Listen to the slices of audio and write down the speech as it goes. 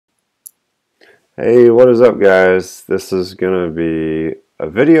Hey, what is up, guys? This is going to be a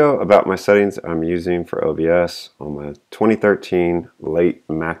video about my settings I'm using for OBS on my 2013 late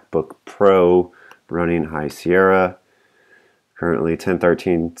MacBook Pro running High Sierra. Currently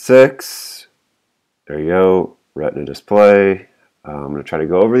 10.13.6. There you go, Retina display. I'm going to try to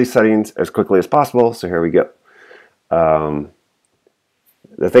go over these settings as quickly as possible, so here we go. The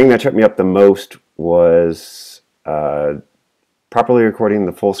thing that tripped me up the most was properly recording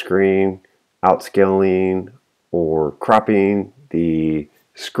the full screen, outscaling or cropping the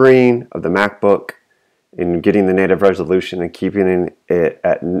screen of the MacBook and getting the native resolution and keeping it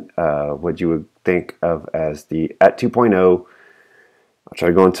at what you would think of as the at 2.0. I'll try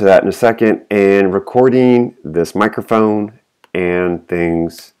to go into that in a second, and recording this microphone and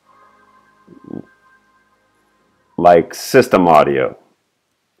things like system audio.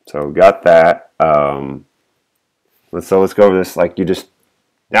 So got that. Let's go over this. Like, you just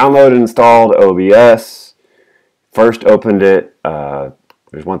downloaded and installed OBS, first opened it.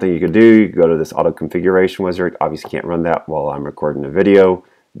 There's one thing you could do. You could go to this auto configuration wizard. Obviously can't run that while I'm recording a video.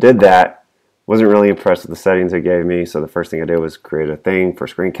 Did that. Wasn't really impressed with the settings it gave me, so the first thing I did was create a thing for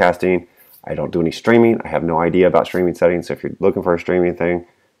screencasting. I don't do any streaming. I have no idea about streaming settings, so if you're looking for a streaming thing,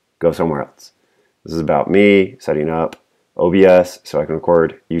 go somewhere else. This is about me setting up OBS so I can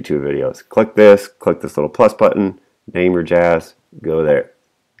record YouTube videos. Click this little plus button, name your jazz, go there.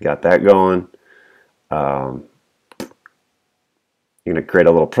 Got that going. You're going to create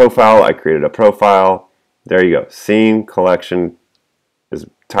a little profile. I created a profile. There you go. Scene collection is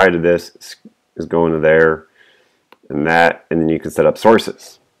tied to this, is going to there, and that, and then you can set up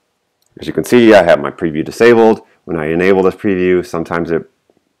sources. As you can see, I have my preview disabled. When I enable this preview, sometimes it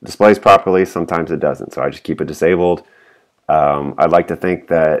displays properly, sometimes it doesn't, so I just keep it disabled. I'd like to think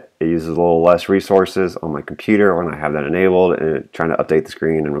that it uses a little less resources on my computer when I have that enabled and trying to update the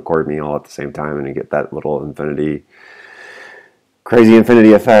screen and record me all at the same time and get that little crazy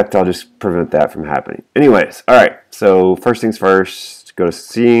infinity effect. I'll just prevent that from happening. Anyways, alright, so first things first, go to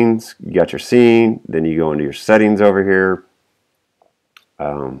scenes, you got your scene, then you go into your settings over here.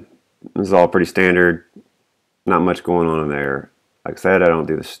 This is all pretty standard, not much going on in there. Like I said, I don't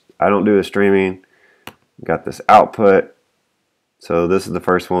do the streaming. Got this output. So this is the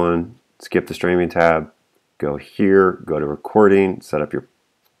first one. Skip the streaming tab. Go here. Go to recording. Set up your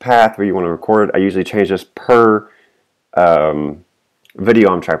path where you want to record. I usually change this per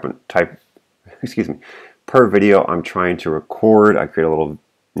video I'm per video I'm trying to record. I create a little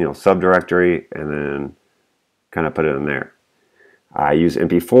subdirectory and then kind of put it in there. I use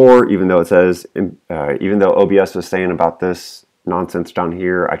MP4, even though it says even though OBS was saying about this nonsense down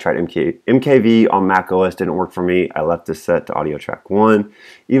here. I tried MKV on macOS, didn't work for me. I left this set to audio track 1,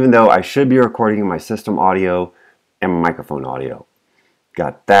 even though I should be recording my system audio and my microphone audio.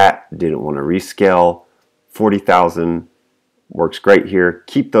 Got that, didn't want to rescale. 40,000 works great here.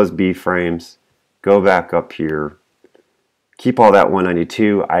 Keep those B frames, go back up here, keep all that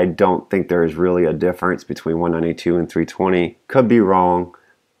 192. I don't think there is really a difference between 192 and 320. Could be wrong.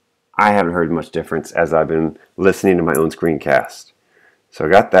 I haven't heard much difference as I've been listening to my own screencast. So I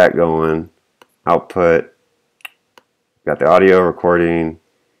got that going. Output. Got the audio recording.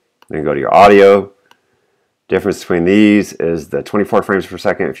 Then go to your audio. Difference between these is the 24 frames per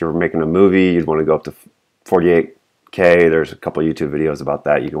second. If you're making a movie, you'd want to go up to 48K. There's a couple YouTube videos about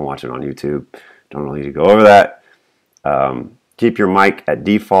that. You can watch it on YouTube. Don't really need to go over that. Keep your mic at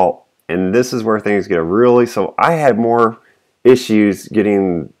default. And this is where things get really... So I had more issues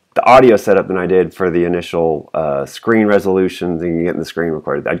getting the audio setup than I did for the initial screen resolutions and getting the screen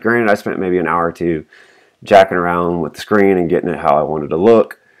recorded. Granted, I spent maybe an hour or two jacking around with the screen and getting it how I wanted to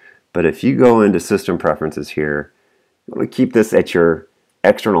look. But if you go into system preferences here, you want to keep this at your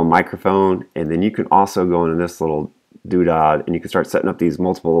external microphone, and then you can also go into this little doodad and you can start setting up these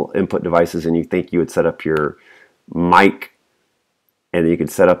multiple input devices, and you think you would set up your mic, and then you could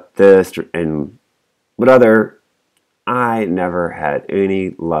set up this and what other... I never had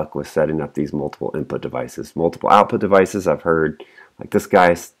any luck with setting up these multiple input devices. Multiple output devices, I've heard, like this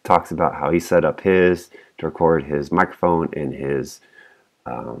guy talks about how he set up his to record his microphone and his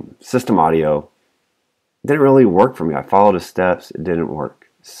system audio. It didn't really work for me. I followed his steps, it didn't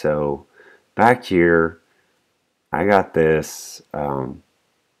work. So back here, I got this.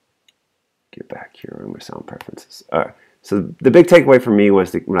 Get back here on my sound preferences. All right. So the big takeaway for me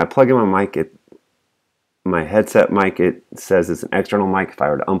was that when I plug in my mic, my headset mic, it says it's an external mic. If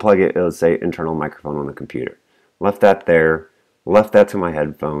I were to unplug it, it would say internal microphone on the computer. Left that there, left that to my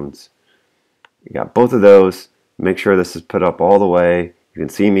headphones. You got both of those. Make sure this is put up all the way. You can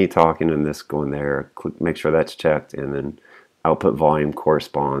see me talking and this going there. Make sure that's checked, and then output volume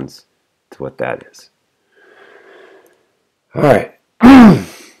corresponds to what that is. All right,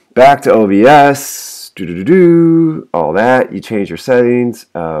 back to OBS. All that. You change your settings.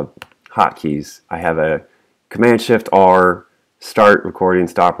 Hotkeys. I have a Command-Shift-R, start recording,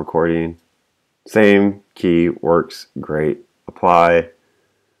 stop recording. Same key, works great. Apply.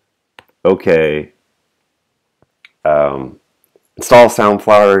 OK. Install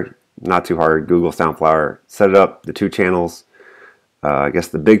Soundflower, not too hard. Google Soundflower. Set it up, the 2 channels. I guess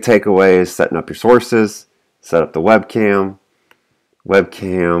the big takeaway is setting up your sources. Set up the webcam.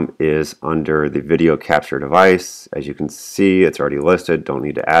 Webcam is under the video capture device. As you can see, it's already listed. Don't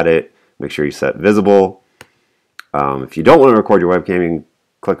need to add it. Make sure you set visible. If you don't want to record your webcam, you can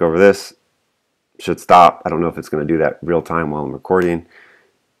click over this. It should stop. I don't know if it's going to do that real time while I'm recording.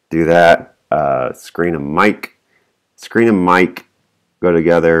 Do that. Screen and mic. Screen and mic go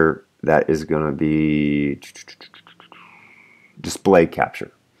together. That is going to be display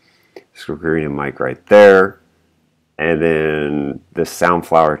capture. Screen and mic right there. And then the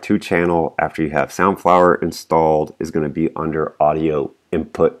Soundflower 2 channel, after you have Soundflower installed, is going to be under audio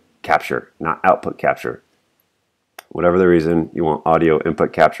input capture, not output capture. Whatever the reason, you want audio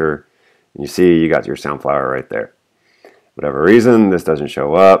input capture. And you see you got your Soundflower right there. Whatever reason, this doesn't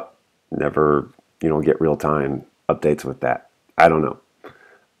show up. You don't get real-time updates with that. I don't know.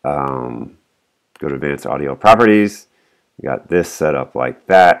 Go to Advanced Audio Properties. You got this set up like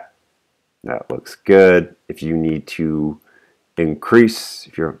that. That looks good. If you need to increase,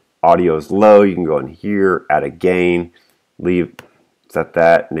 if your audio is low, you can go in here, add a gain, set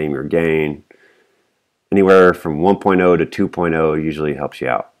that, name your gain. Anywhere from 1.0 to 2.0 usually helps you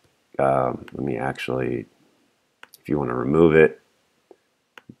out. Let me actually, if you want to remove it,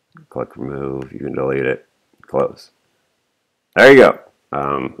 click remove, you can delete it, close. There you go.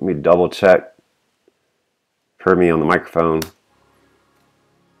 Let me double check. Heard me on the microphone.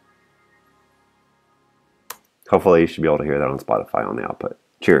 Hopefully you should be able to hear that on Spotify on the output.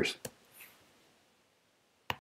 Cheers.